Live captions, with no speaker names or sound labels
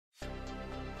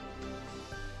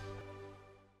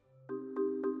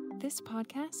This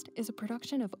podcast is a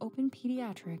production of Open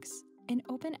Pediatrics, an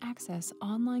open access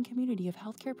online community of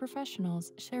healthcare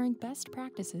professionals sharing best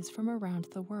practices from around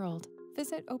the world.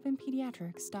 Visit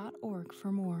openpediatrics.org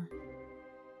for more.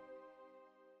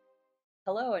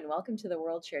 Hello and welcome to the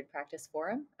World Shared Practice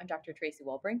Forum. I'm Dr. Tracy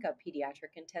Walbrink, a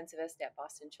pediatric intensivist at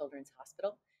Boston Children's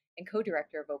Hospital and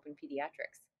co-director of Open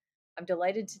Pediatrics. I'm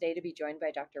delighted today to be joined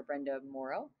by Dr. Brenda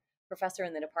Morrow, professor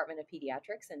in the Department of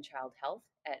Pediatrics and Child Health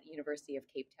at University of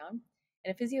Cape Town,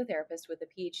 and a physiotherapist with a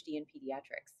PhD in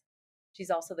pediatrics. She's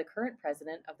also the current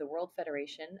president of the World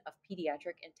Federation of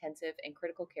Pediatric Intensive and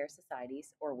Critical Care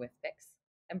Societies, or WFPICCS.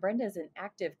 And Brenda is an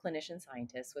active clinician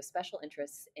scientist with special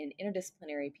interests in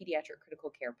interdisciplinary pediatric critical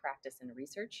care practice and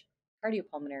research,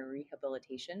 cardiopulmonary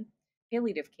rehabilitation,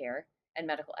 palliative care, and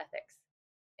medical ethics.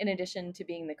 In addition to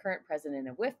being the current president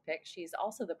of WFPICCS, she's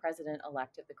also the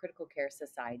president-elect of the Critical Care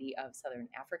Society of Southern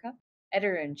Africa,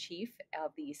 editor-in-chief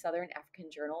of the Southern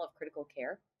African Journal of Critical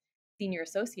Care, senior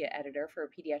associate editor for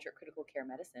Pediatric Critical Care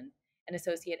Medicine, and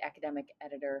associate academic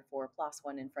editor for PLOS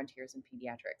One and Frontiers in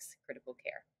Pediatrics Critical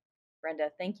Care.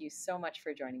 Brenda, thank you so much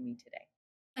for joining me today.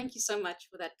 Thank you so much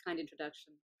for that kind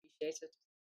introduction. Appreciate it.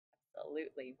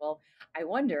 Absolutely. Well, I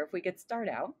wonder if we could start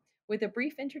out with a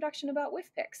brief introduction about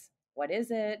WFPICCS. What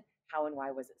is it? How and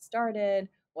why was it started?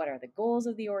 What are the goals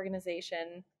of the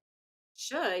organization?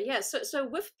 Sure, yeah. So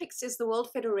WFPICCS is the World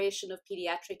Federation of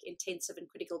Pediatric Intensive and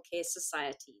Critical Care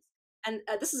Societies. And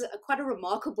this is quite a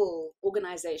remarkable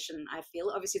organization, I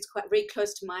feel. Obviously, it's quite very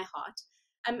close to my heart.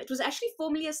 It was actually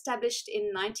formally established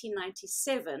in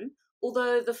 1997,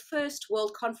 although the first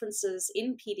world conferences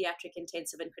in pediatric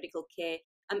intensive and critical care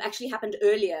actually happened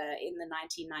earlier in the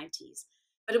 1990s.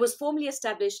 But it was formally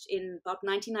established in about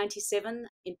 1997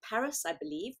 in Paris, I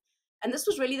believe. And this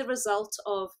was really the result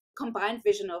of combined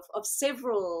vision of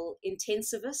several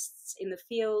intensivists in the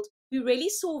field who really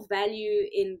saw value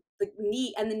in the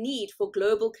need for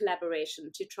global collaboration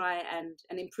to try and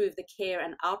improve the care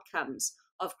and outcomes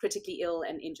of critically ill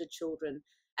and injured children.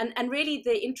 And really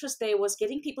the interest there was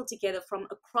getting people together from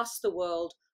across the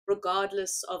world,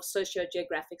 regardless of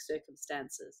socio-geographic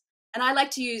circumstances. And I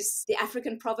like to use the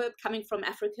African proverb coming from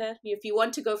Africa: if you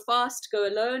want to go fast, go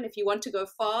alone. If you want to go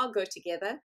far, go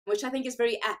together, which I think is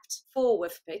very apt for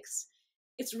WFPICCS.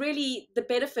 It's really the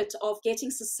benefit of getting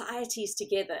societies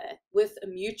together with a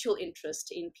mutual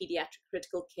interest in pediatric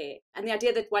critical care, and the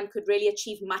idea that one could really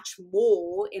achieve much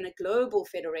more in a global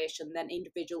federation than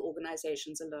individual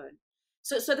organizations alone.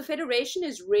 So the federation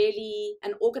is really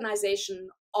an organization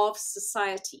of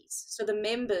societies. So the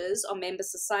members are member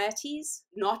societies,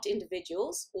 not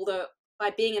individuals, although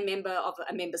by being a member of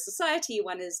a member society,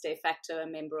 one is de facto a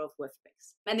member of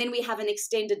WFPICCS. And then we have an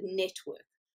extended network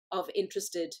of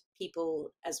interested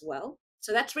people as well.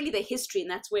 So that's really the history,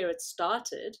 and that's where it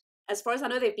started. As far as I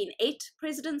know, there have been 8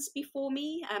 presidents before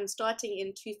me, starting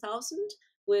in 2000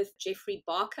 with Jeffrey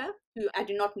Barker, who I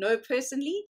do not know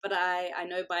personally, but I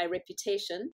know by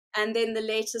reputation. And then the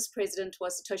latest president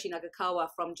was Satoshi Nagakawa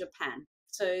from Japan.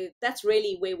 So that's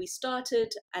really where we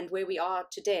started and where we are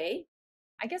today.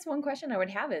 I guess one question I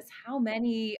would have is, how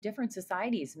many different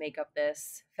societies make up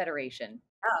this federation?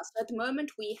 So at the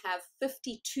moment, we have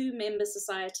 52 member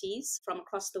societies from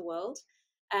across the world,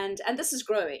 and this is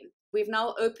growing. We've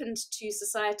now opened to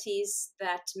societies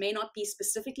that may not be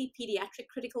specifically pediatric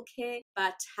critical care,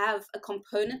 but have a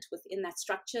component within that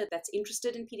structure that's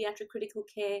interested in pediatric critical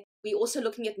care. We're also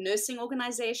looking at nursing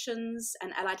organizations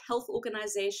and allied health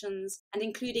organizations and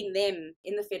including them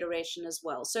in the federation as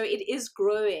well. So it is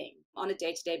growing on a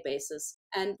day-to-day basis.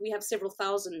 And we have several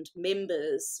thousand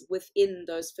members within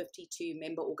those 52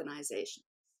 member organizations.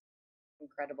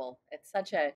 Incredible. It's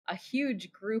such a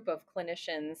huge group of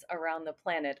clinicians around the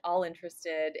planet, all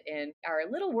interested in our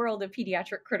little world of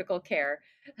pediatric critical care,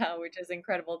 which is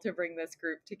incredible to bring this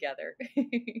group together.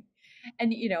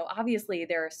 And, obviously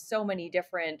there are so many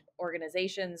different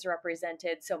organizations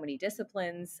represented, so many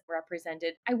disciplines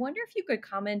represented. I wonder if you could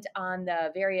comment on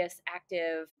the various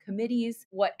active committees,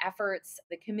 what efforts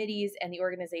the committees and the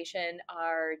organization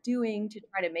are doing to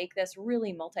try to make this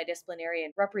really multidisciplinary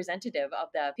and representative of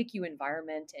the PICU environment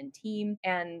and team,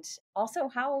 and also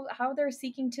how they're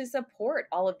seeking to support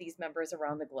all of these members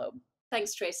around the globe.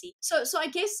 Thanks, Tracy. So I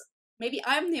guess maybe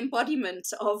I'm the embodiment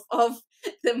of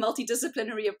the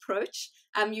multidisciplinary approach.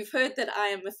 You've heard that I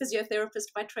am a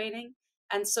physiotherapist by training,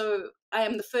 and so I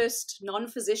am the first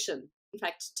non-physician, in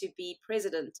fact, to be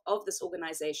president of this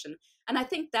organization. And I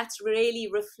think that's really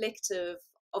reflective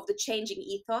of the changing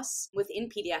ethos within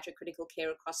pediatric critical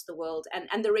care across the world,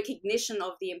 and the recognition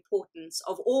of the importance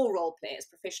of all role players,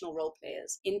 professional role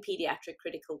players in pediatric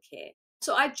critical care.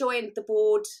 So I joined the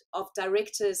board of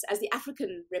directors as the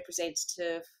African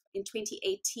representative in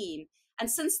 2018. And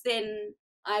since then,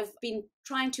 I've been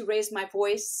trying to raise my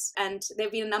voice, and there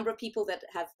have been a number of people that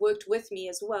have worked with me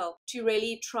as well to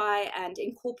really try and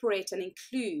incorporate and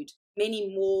include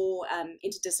many more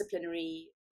interdisciplinary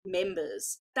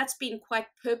members. That's been quite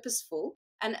purposeful.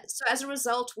 And so as a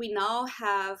result, we now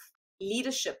have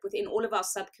leadership within all of our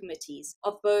subcommittees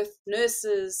of both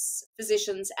nurses,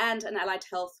 physicians, and an allied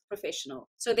health professional.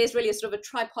 So there's really a sort of a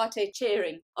tripartite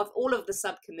chairing of all of the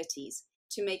subcommittees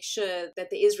to make sure that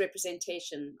there is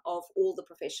representation of all the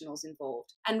professionals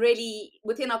involved. And really,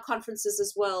 within our conferences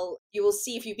as well, you will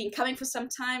see, if you've been coming for some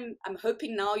time, I'm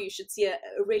hoping now you should see a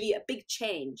big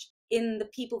change in the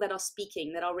people that are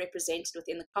speaking, that are represented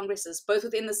within the congresses, both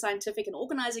within the scientific and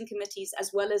organizing committees,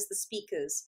 as well as the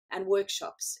speakers and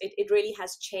workshops. It really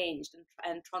has changed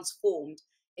and transformed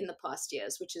in the past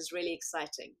years, which is really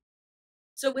exciting.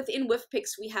 So within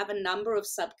WFPICCS, we have a number of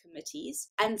subcommittees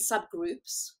and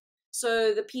subgroups.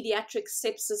 So the Pediatric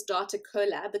Sepsis Data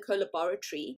Collab, the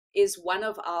co-laboratory, is one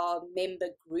of our member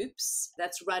groups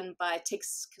that's run by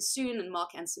Tex Kassoon and Mark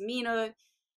Anselmino.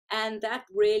 And that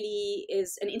really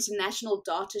is an international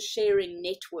data sharing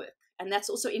network. And that's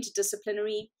also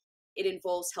interdisciplinary. It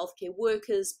involves healthcare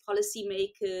workers,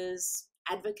 policymakers,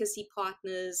 advocacy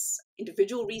partners,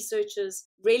 individual researchers,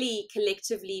 really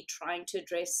collectively trying to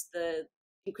address the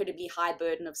incredibly high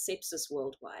burden of sepsis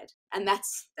worldwide. And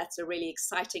that's a really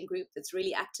exciting group that's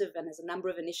really active and has a number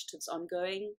of initiatives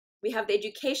ongoing. We have the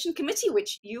Education Committee,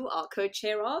 which you are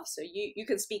co-chair of, so you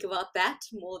can speak about that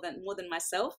more than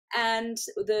myself. And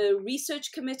the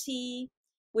Research Committee,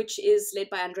 which is led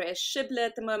by Andreas Schibler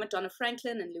at the moment, Donna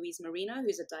Franklin, and Louise Marino,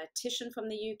 who's a dietitian from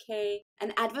the UK.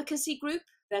 An advocacy group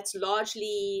that's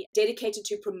largely dedicated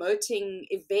to promoting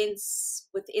events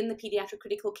within the pediatric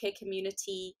critical care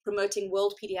community, promoting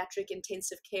World Pediatric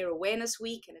Intensive Care Awareness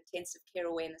Week and Intensive Care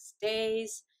Awareness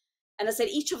Days. And I said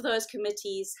each of those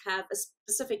committees have a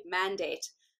specific mandate,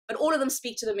 but all of them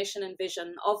speak to the mission and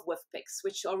vision of WFPICCS,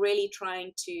 which are really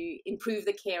trying to improve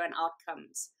the care and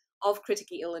outcomes of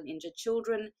critically ill and injured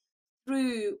children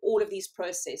through all of these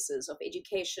processes of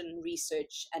education,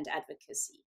 research, and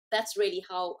advocacy. That's really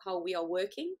how we are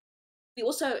working. We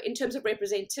also, in terms of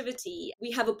representativity,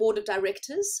 we have a board of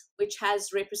directors, which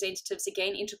has representatives,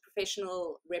 again,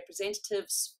 interprofessional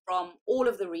representatives from all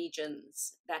of the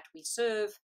regions that we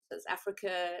serve. There's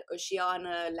Africa,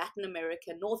 Oceania, Latin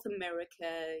America, North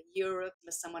America, Europe,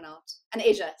 miss someone out, and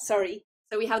Asia, sorry.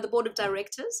 So we have the board of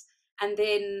directors, and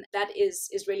then that is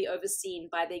really overseen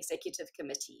by the executive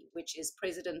committee, which is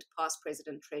president, past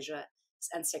president, treasurer,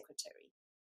 and secretary.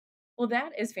 Well,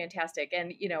 that is fantastic.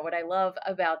 And, what I love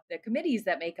about the committees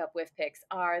that make up WFPICCS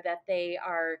are that they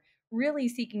are really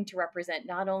seeking to represent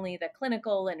not only the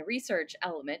clinical and research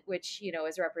element, which,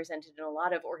 is represented in a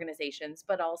lot of organizations,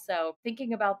 but also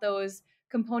thinking about those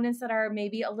components that are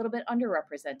maybe a little bit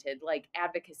underrepresented, like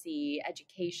advocacy,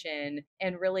 education,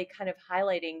 and really kind of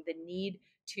highlighting the need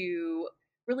to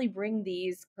really bring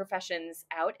these professions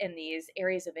out in these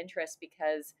areas of interest,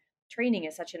 because training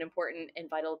is such an important and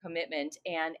vital commitment,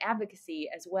 and advocacy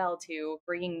as well to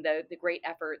bringing the great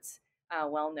efforts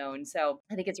well known. So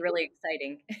I think it's really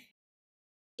exciting.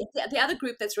 The other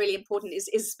group that's really important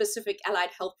is specific allied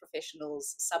health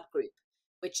professionals subgroup,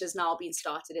 which has now been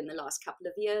started in the last couple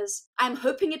of years. I'm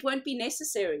hoping it won't be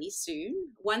necessary soon,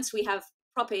 once we have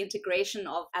proper integration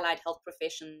of allied health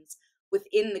professions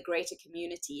within the greater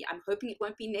community. I'm hoping it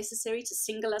won't be necessary to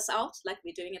single us out like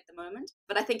we're doing at the moment,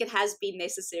 but I think it has been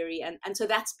necessary. And so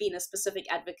that's been a specific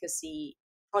advocacy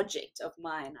project of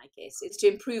mine, I guess, is to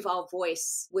improve our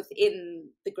voice within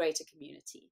the greater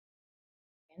community.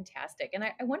 Fantastic. And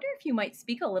I wonder if you might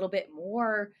speak a little bit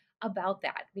more about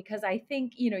that, because I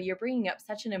think, you're bringing up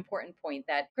such an important point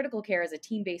that critical care is a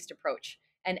team-based approach,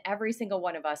 and every single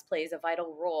one of us plays a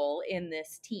vital role in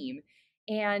this team.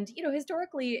 And,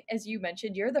 historically, as you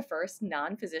mentioned, you're the first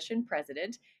non-physician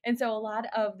president. And so a lot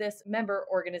of this member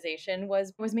organization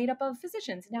was made up of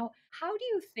physicians. Now, how do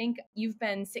you think you've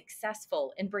been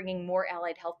successful in bringing more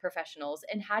allied health professionals?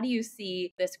 And how do you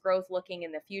see this growth looking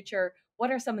in the future? What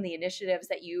are some of the initiatives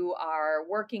that you are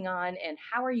working on? And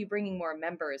how are you bringing more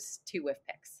members to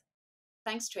WFPICCS?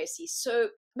 Thanks, Tracy. So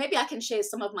maybe I can share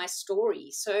some of my story.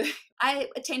 So I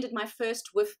attended my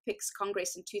first WFPICCS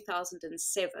Congress in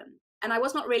 2007. And I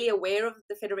was not really aware of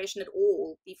the Federation at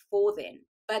all before then.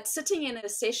 But sitting in a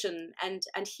session and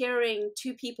hearing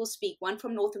two people speak, one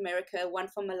from North America, one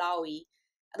from Malawi,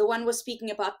 the one was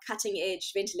speaking about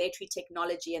cutting-edge ventilatory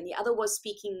technology, and the other was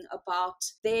speaking about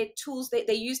their tools.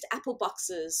 They used apple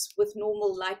boxes with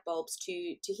normal light bulbs to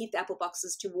heat the apple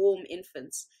boxes to warm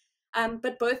infants.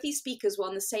 But both these speakers were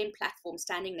on the same platform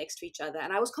standing next to each other.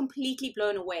 And I was completely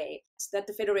blown away that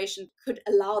the Federation could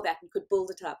allow that and could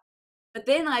build it up. But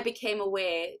then I became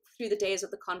aware through the days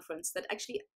of the conference that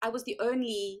actually I was the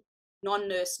only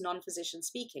non-nurse, non-physician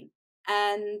speaking.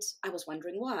 And I was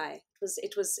wondering why.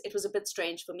 It was a bit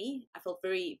strange for me. I felt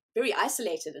very, very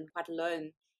isolated and quite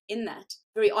alone in that.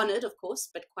 Very honored, of course,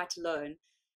 but quite alone.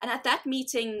 And at that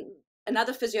meeting,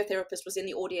 another physiotherapist was in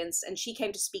the audience and she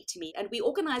came to speak to me. And we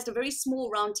organized a very small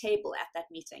round table at that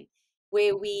meeting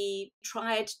where we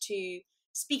tried to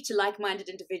speak to like-minded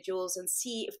individuals and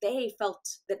see if they felt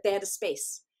that they had a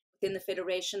space within the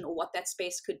Federation or what that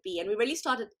space could be. And we really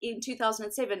started in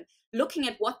 2007 looking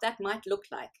at what that might look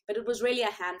like. But it was really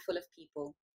a handful of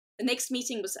people. The next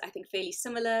meeting was, I think, fairly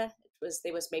similar.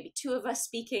 There was maybe 2 of us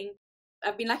speaking.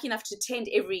 I've been lucky enough to attend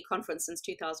every conference since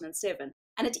 2007.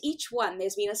 And at each one,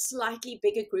 there's been a slightly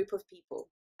bigger group of people.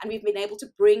 And we've been able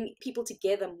to bring people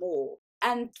together more.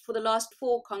 And for the last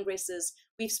 4 congresses,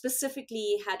 we've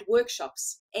specifically had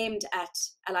workshops aimed at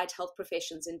allied health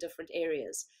professions in different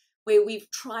areas, where we've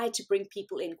tried to bring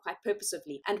people in quite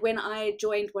purposefully. And when I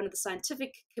joined one of the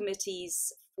scientific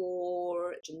committees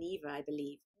for Geneva, I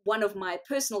believe, one of my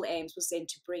personal aims was then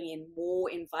to bring in more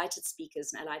invited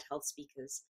speakers and allied health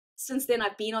speakers. Since then,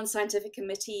 I've been on scientific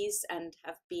committees and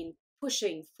have been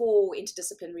pushing for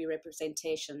interdisciplinary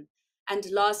representation. And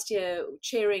last year,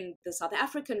 chairing the South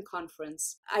African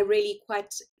conference, I really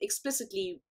quite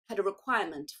explicitly had a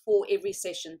requirement for every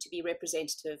session to be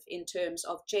representative in terms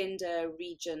of gender,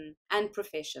 region, and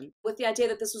profession, with the idea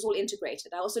that this was all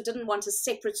integrated. I also didn't want a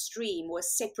separate stream or a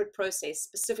separate process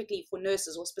specifically for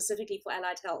nurses or specifically for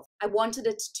allied health. I wanted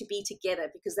it to be together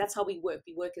because that's how we work.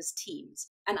 We work as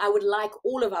teams. And I would like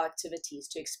all of our activities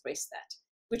to express that,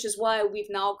 which is why we've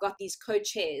now got these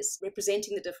co-chairs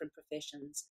representing the different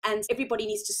professions. And everybody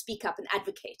needs to speak up and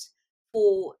advocate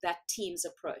for that team's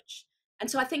approach. And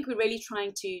so I think we're really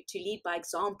trying to lead by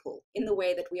example in the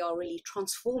way that we are really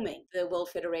transforming the World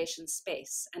Federation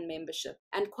space and membership,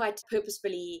 and quite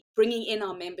purposefully bringing in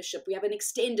our membership. We have an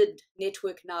extended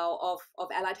network now of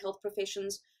allied health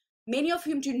professions, many of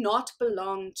whom do not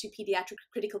belong to pediatric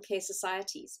critical care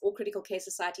societies or critical care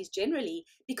societies generally,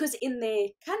 because in their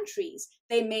countries,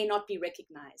 they may not be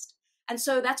recognized. And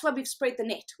so that's why we've spread the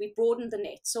net. We've broadened the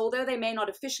net. So although they may not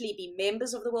officially be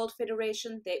members of the World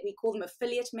Federation, we call them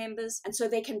affiliate members. And so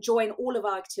they can join all of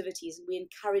our activities, and we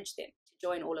encourage them to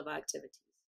join all of our activities.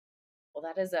 Well,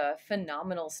 that is a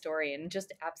phenomenal story and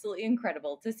just absolutely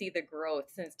incredible to see the growth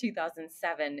since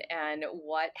 2007 and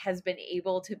what has been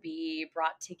able to be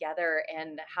brought together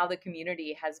and how the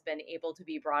community has been able to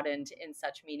be broadened in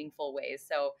such meaningful ways.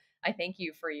 So I thank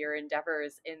you for your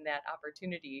endeavors in that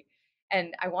opportunity.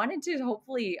 And I wanted to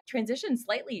hopefully transition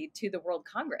slightly to the World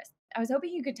Congress. I was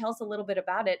hoping you could tell us a little bit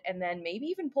about it and then maybe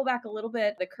even pull back a little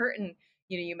bit the curtain.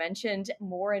 You mentioned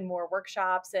more and more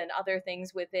workshops and other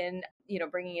things within,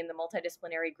 bringing in the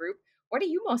multidisciplinary group. What are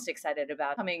you most excited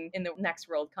about coming in the next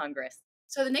World Congress?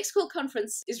 So the next World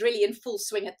Conference is really in full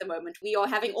swing at the moment. We are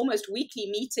having almost weekly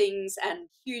meetings and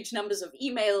huge numbers of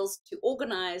emails to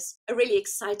organize a really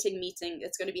exciting meeting.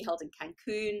 It's going to be held in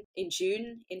Cancun in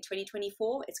June in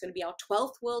 2024. It's going to be our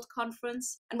 12th World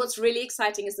Conference. And what's really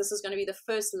exciting is this is going to be the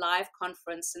first live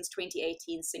conference since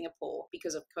 2018 Singapore.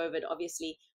 Because of COVID,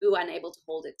 obviously, we were unable to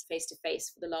hold it face-to-face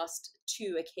for the last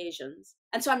 2 occasions.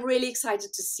 And so I'm really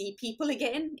excited to see people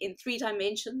again in 3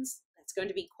 dimensions. It's going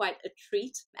to be quite a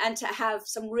treat, and to have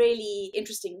some really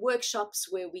interesting workshops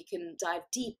where we can dive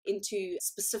deep into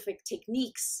specific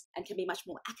techniques and can be much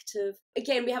more active.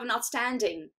 Again, we have an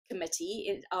outstanding committee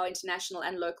in our international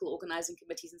and local organizing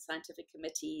committees and scientific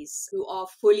committees who are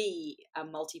fully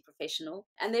multi-professional,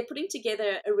 and they're putting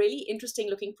together a really interesting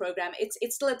looking program. It's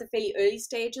still at the fairly early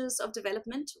stages of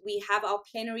development. We have our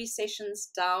plenary sessions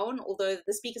down, although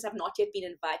the speakers have not yet been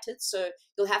invited, so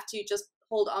you'll have to just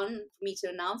hold on for me to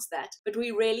announce that. But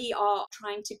we really are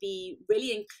trying to be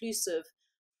really inclusive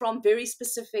from very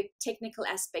specific technical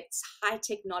aspects, high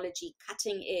technology,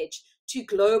 cutting edge, to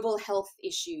global health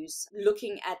issues,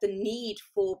 looking at the need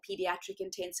for pediatric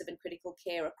intensive and critical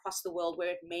care across the world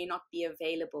where it may not be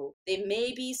available. There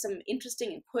may be some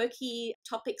interesting and quirky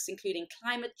topics, including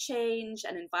climate change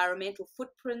and environmental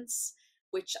footprints,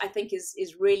 which I think is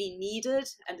really needed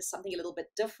and is something a little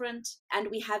bit different. And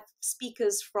we have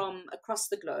speakers from across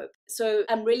the globe. So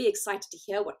I'm really excited to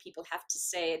hear what people have to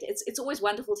say. It's always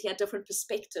wonderful to hear different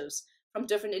perspectives from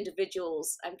different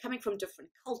individuals and coming from different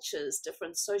cultures,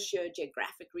 different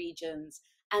socio-geographic regions,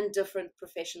 and different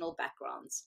professional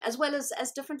backgrounds, as well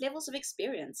as different levels of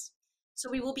experience. So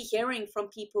we will be hearing from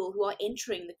people who are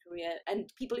entering the career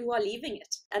and people who are leaving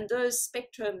it. And those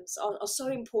spectrums are so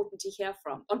important to hear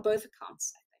from on both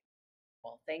accounts.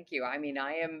 Well, thank you. I mean,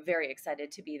 I am very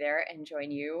excited to be there and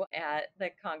join you at the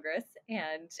Congress.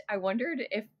 And I wondered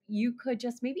if you could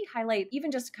just maybe highlight even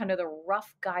just kind of the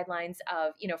rough guidelines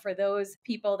of, for those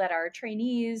people that are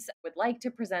trainees, would like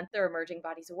to present their emerging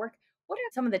bodies of work. What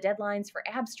are some of the deadlines for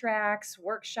abstracts,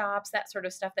 workshops, that sort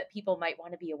of stuff that people might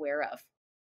want to be aware of?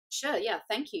 Sure, yeah,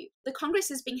 thank you. The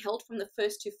Congress is being held from the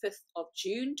 1st to 5th of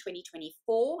June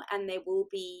 2024, and there will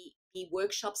be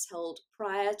workshops held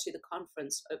prior to the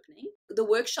conference opening. The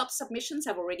workshop submissions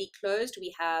have already closed.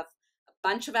 We have a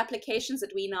bunch of applications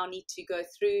that we now need to go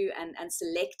through and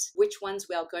select which ones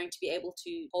we are going to be able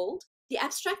to hold. The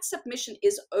abstract submission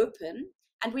is open,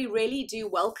 and we really do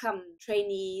welcome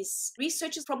trainees,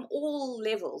 researchers from all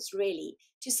levels, really,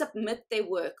 to submit their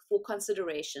work for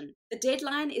consideration. The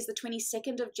deadline is the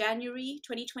 22nd of January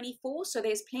 2024, so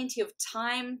there's plenty of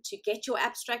time to get your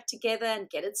abstract together and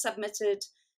get it submitted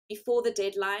before the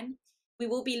deadline. We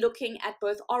will be looking at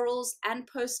both orals and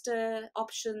poster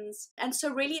options. And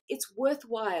so really it's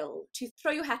worthwhile to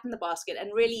throw your hat in the basket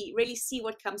and really see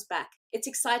what comes back. It's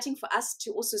exciting for us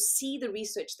to also see the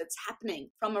research that's happening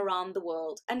from around the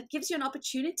world. And it gives you an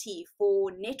opportunity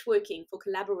for networking, for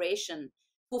collaboration,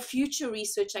 for future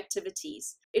research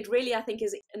activities. It really, I think,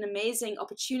 is an amazing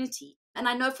opportunity. And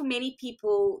I know for many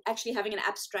people, actually having an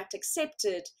abstract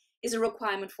accepted is a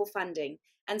requirement for funding.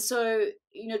 And so,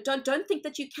 don't think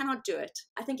that you cannot do it.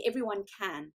 I think everyone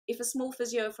can. If a small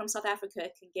physio from South Africa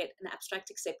can get an abstract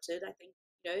accepted, I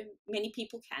think, many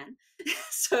people can.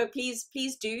 So please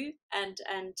do, and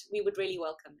we would really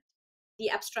welcome it. The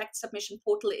abstract submission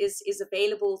portal is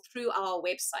available through our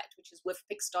website, which is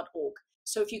wfpiccs.org.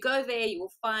 So if you go there, you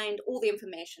will find all the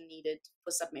information needed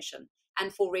for submission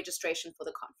and for registration for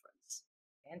the conference.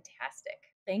 Fantastic.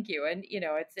 Thank you. And,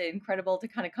 it's incredible to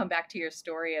kind of come back to your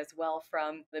story as well,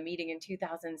 from the meeting in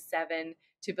 2007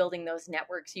 to building those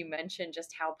networks. You mentioned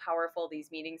just how powerful these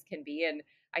meetings can be. And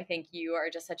I think you are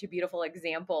just such a beautiful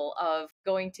example of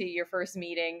going to your first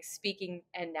meeting, speaking,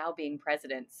 and now being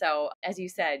president. So as you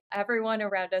said, everyone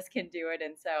around us can do it.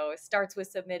 And so it starts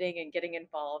with submitting and getting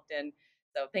involved. And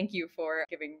so thank you for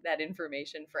giving that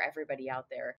information for everybody out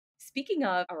there. Speaking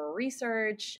of our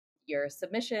research, your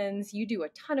submissions, you do a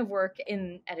ton of work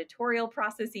in editorial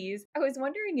processes. I was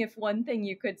wondering if one thing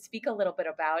you could speak a little bit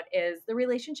about is the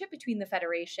relationship between the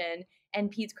Federation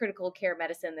and Peds Critical Care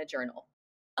Medicine, the journal.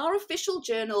 Our official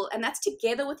journal, and that's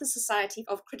together with the Society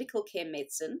of Critical Care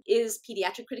Medicine, is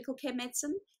Pediatric Critical Care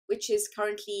Medicine, which is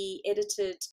currently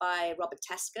edited by Robert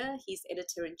Tasker. He's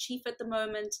editor-in-chief at the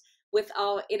moment, with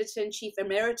our editor-in-chief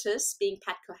emeritus being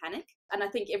Pat Kohanek. And I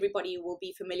think everybody will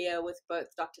be familiar with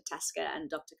both Dr. Tasker and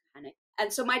Dr. Kohanek.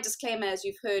 And so my disclaimer, as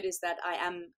you've heard, is that I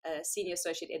am a senior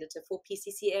associate editor for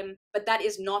PCCM, but that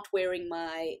is not wearing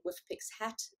my WFPICCS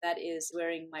hat. That is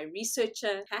wearing my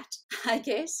researcher hat, I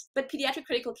guess. But Pediatric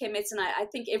Critical Care Medicine, I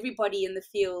think everybody in the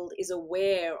field is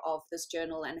aware of this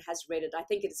journal and has read it. I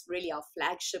think it's really our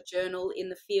flagship journal in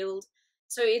the field.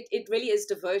 So it really is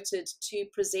devoted to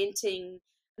presenting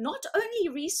not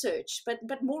only research, but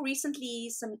more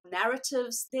recently, some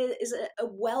narratives. There is a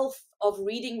wealth of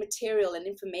reading material and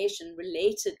information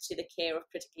related to the care of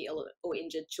critically ill or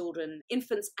injured children,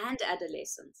 infants, and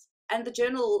adolescents. And the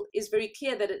journal is very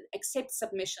clear that it accepts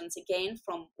submissions, again,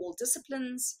 from all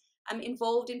disciplines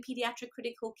involved in pediatric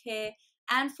critical care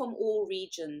and from all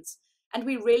regions. And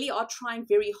we really are trying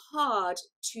very hard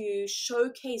to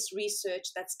showcase research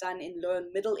that's done in low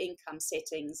and middle income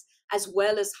settings, as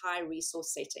well as high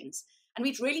resource settings. And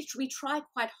we try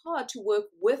quite hard to work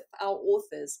with our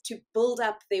authors to build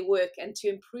up their work and to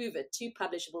improve it to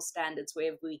publishable standards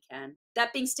wherever we can.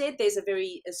 That being said, there's a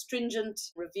very stringent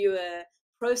reviewer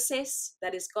process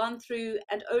that is gone through,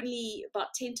 and only about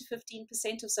 10 to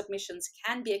 15% of submissions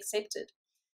can be accepted.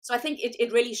 So I think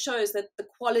it really shows that the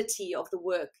quality of the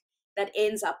work that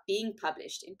ends up being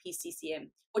published in PCCM.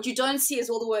 What you don't see is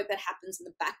all the work that happens in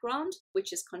the background,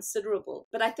 which is considerable.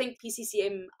 But I think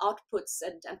PCCM outputs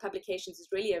and publications is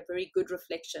really a very good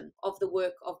reflection of the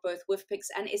work of both WFPICCS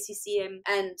and SCCM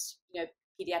and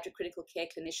pediatric critical care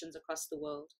clinicians across the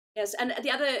world. Yes, and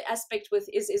the other aspect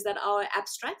is that our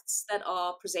abstracts that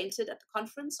are presented at the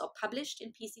conference are published in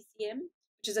PCCM,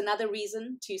 which is another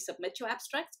reason to submit your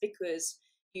abstracts, because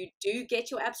you do get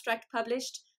your abstract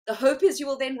published. The hope is you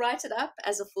will then write it up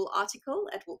as a full article.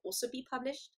 It will also be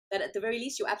published. That at the very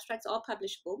least, your abstracts are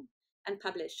publishable and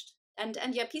published. And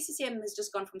yeah, PCCM has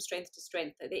just gone from strength to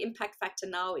strength. The impact factor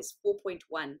now is 4.1.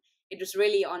 It was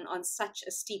really on such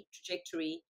a steep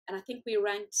trajectory And I think we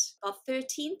ranked about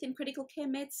 13th in critical care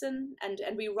medicine, and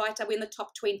we're in the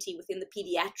top 20 within the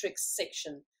pediatrics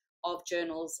section of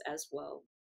journals as well.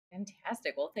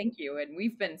 Fantastic. Well, thank you. And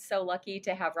we've been so lucky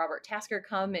to have Robert Tasker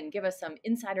come and give us some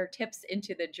insider tips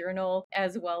into the journal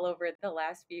as well over the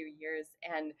last few years.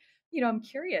 And I'm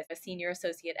curious, a senior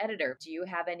associate editor, do you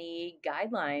have any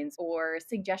guidelines or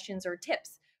suggestions or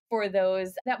tips for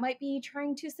those that might be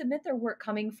trying to submit their work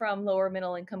coming from lower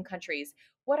middle income countries?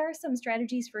 What are some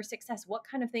strategies for success? What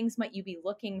kind of things might you be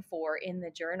looking for in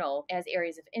the journal as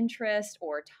areas of interest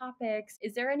or topics?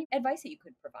 Is there any advice that you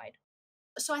could provide?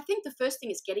 So I think the first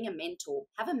thing is getting a mentor.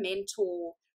 Have a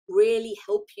mentor really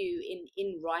help you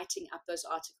in writing up those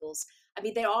articles. I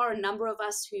mean, there are a number of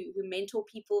us who mentor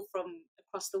people from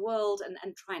across the world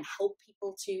and try and help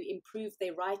people to improve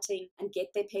their writing and get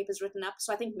their papers written up.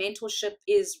 So I think mentorship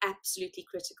is absolutely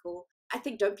critical. I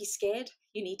think don't be scared.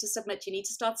 You need to submit. You need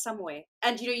to start somewhere.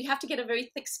 And, you have to get a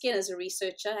very thick skin as a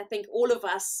researcher. I think all of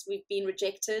us, we've been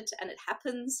rejected and it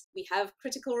happens. We have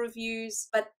critical reviews,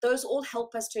 but those all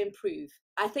help us to improve.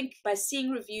 I think by seeing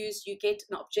reviews, you get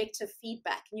an objective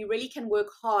feedback and you really can work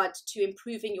hard to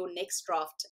improving your next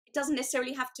draft. It doesn't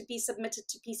necessarily have to be submitted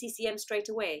to PCCM straight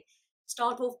away.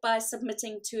 Start off by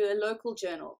submitting to a local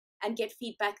journal and get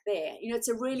feedback there. It's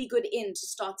a really good in to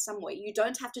start somewhere. You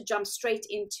don't have to jump straight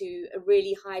into a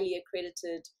really highly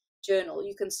accredited journal.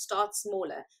 You can start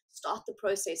smaller, start the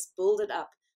process, build it up,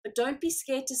 but don't be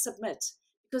scared to submit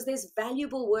because there's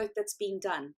valuable work that's being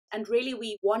done. And really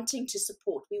we wanting to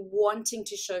support, we wanting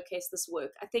to showcase this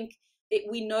work. I think that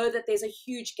we know that there's a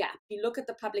huge gap. If you look at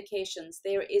the publications,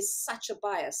 there is such a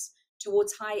bias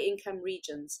towards high income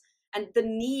regions. And the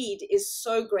need is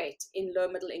so great in low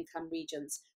middle income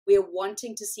regions. We are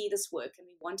wanting to see this work and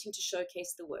we're wanting to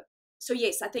showcase the work. So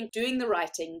yes, I think doing the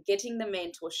writing, getting the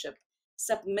mentorship,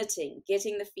 submitting,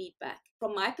 getting the feedback.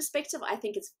 From my perspective, I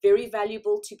think it's very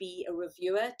valuable to be a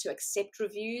reviewer, to accept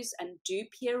reviews and do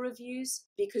peer reviews,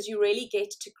 because you really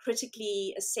get to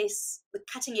critically assess the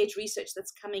cutting edge research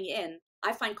that's coming in.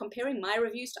 I find comparing my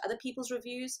reviews to other people's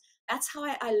reviews, that's how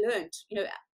I learned.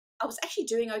 I was actually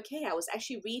doing okay. I was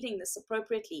actually reading this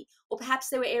appropriately, or perhaps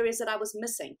there were areas that I was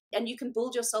missing. And you can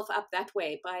build yourself up that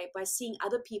way by seeing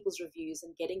other people's reviews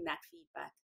and getting that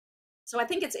feedback. So I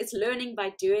think it's learning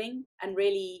by doing and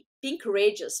really being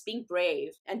courageous, being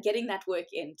brave, and getting that work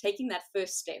in, taking that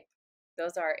first step.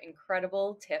 Those are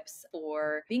incredible tips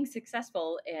for being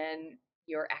successful in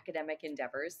your academic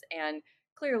endeavors. And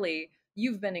clearly,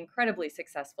 you've been incredibly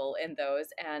successful in those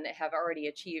and have already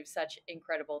achieved such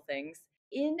incredible things.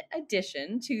 In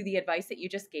addition to the advice that you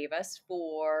just gave us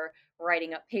for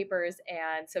writing up papers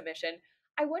and submission,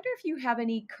 I wonder if you have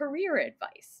any career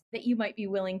advice that you might be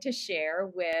willing to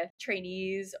share with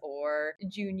trainees or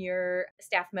junior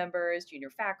staff members, junior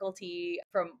faculty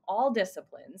from all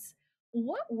disciplines.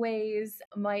 What ways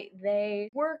might they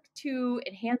work to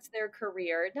enhance their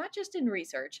career, not just in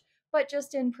research, but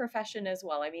just in profession as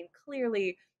well? I mean,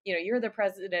 clearly, you're the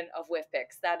president of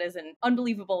WFPICCS. That is an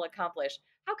unbelievable accomplishment.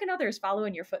 How can others follow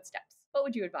in your footsteps? What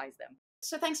would you advise them?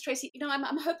 So thanks, Tracy.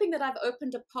 I'm hoping that I've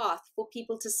opened a path for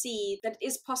people to see that it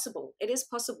is possible. It is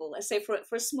possible, I say, for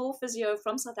a small physio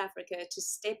from South Africa to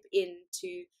step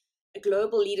into a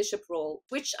global leadership role,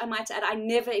 which I might add, I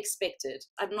never expected.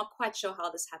 I'm not quite sure how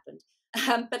this happened.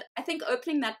 But I think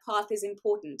opening that path is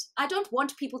important. I don't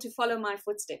want people to follow my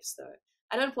footsteps, though.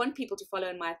 I don't want people to follow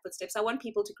in my footsteps. I want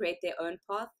people to create their own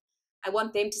path. I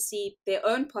want them to see their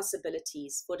own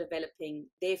possibilities for developing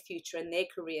their future and their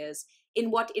careers in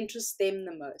what interests them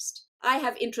the most. I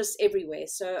have interests everywhere.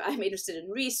 So I'm interested in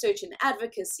research, in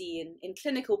advocacy, in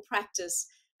clinical practice.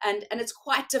 And it's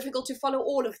quite difficult to follow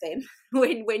all of them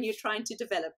when you're trying to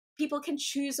develop. People can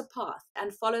choose a path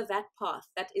and follow that path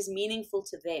that is meaningful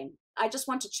to them. I just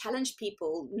want to challenge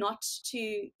people not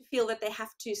to feel that they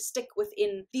have to stick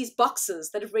within these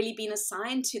boxes that have really been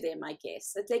assigned to them, I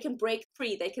guess. That they can break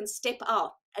free, they can step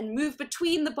out and move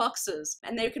between the boxes,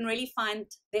 and they can really find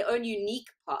their own unique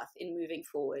path in moving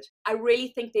forward. I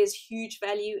really think there's huge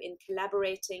value in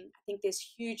collaborating. I think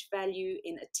there's huge value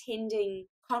in attending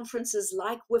conferences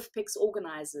like WFPICCS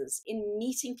organizers, in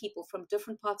meeting people from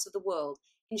different parts of the world,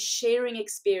 in sharing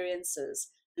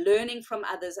experiences, learning from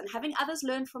others, and having others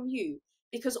learn from you,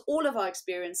 because all of our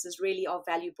experiences really are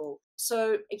valuable.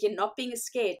 So again, not being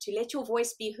scared to let your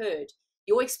voice be heard.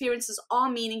 Your experiences are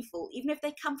meaningful, even if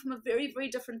they come from a very, very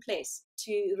different place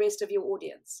to the rest of your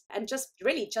audience. And just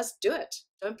do it.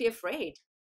 Don't be afraid.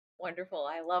 Wonderful.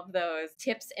 I love those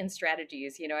tips and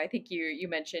strategies. I think you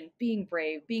mentioned being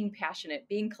brave, being passionate,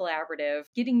 being collaborative,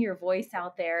 getting your voice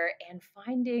out there and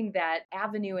finding that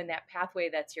avenue and that pathway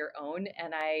that's your own.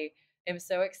 And I am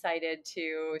so excited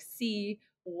to see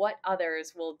what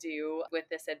others will do with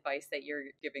this advice that you're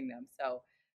giving them. So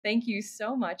thank you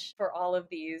so much for all of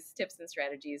these tips and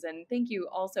strategies. And thank you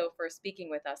also for speaking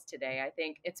with us today. I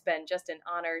think it's been just an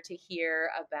honor to hear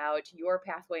about your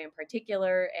pathway in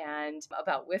particular and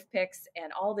about WFPICCS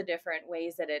and all the different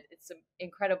ways that it's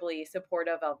incredibly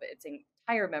supportive of its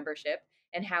entire membership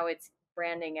and how it's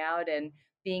branding out and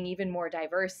being even more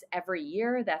diverse every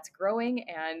year. That's growing.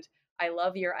 And I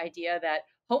love your idea that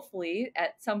hopefully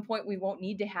at some point we won't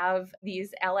need to have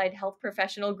these allied health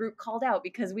professional group called out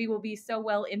because we will be so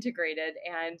well integrated.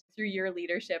 And through your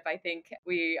leadership, I think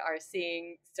we are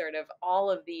seeing sort of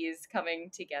all of these coming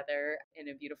together in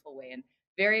a beautiful way. And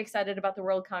very excited about the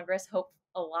World Congress. Hope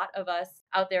a lot of us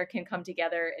out there can come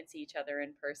together and see each other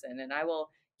in person. And I will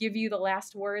give you the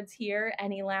last words here.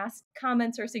 Any last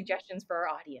comments or suggestions for our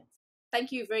audience?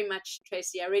 Thank you very much,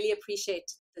 Tracy. I really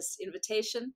appreciate this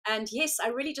invitation. And yes, I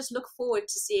really just look forward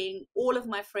to seeing all of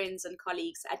my friends and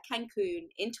colleagues at Cancun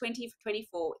in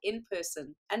 2024 in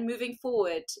person and moving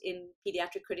forward in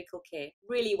pediatric critical care.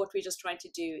 Really, what we're just trying to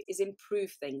do is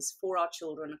improve things for our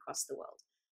children across the world.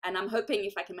 And I'm hoping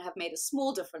if I can have made a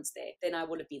small difference there, then I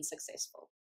will have been successful.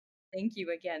 Thank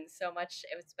you again so much.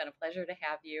 It's been a pleasure to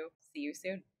have you. See you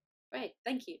soon. Great.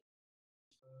 Thank you.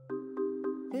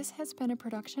 This has been a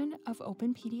production of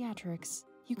Open Pediatrics.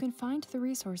 You can find the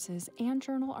resources and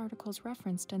journal articles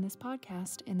referenced in this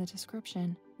podcast in the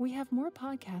description. We have more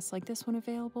podcasts like this one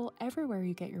available everywhere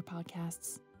you get your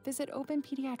podcasts. Visit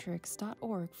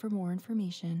openpediatrics.org for more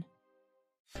information.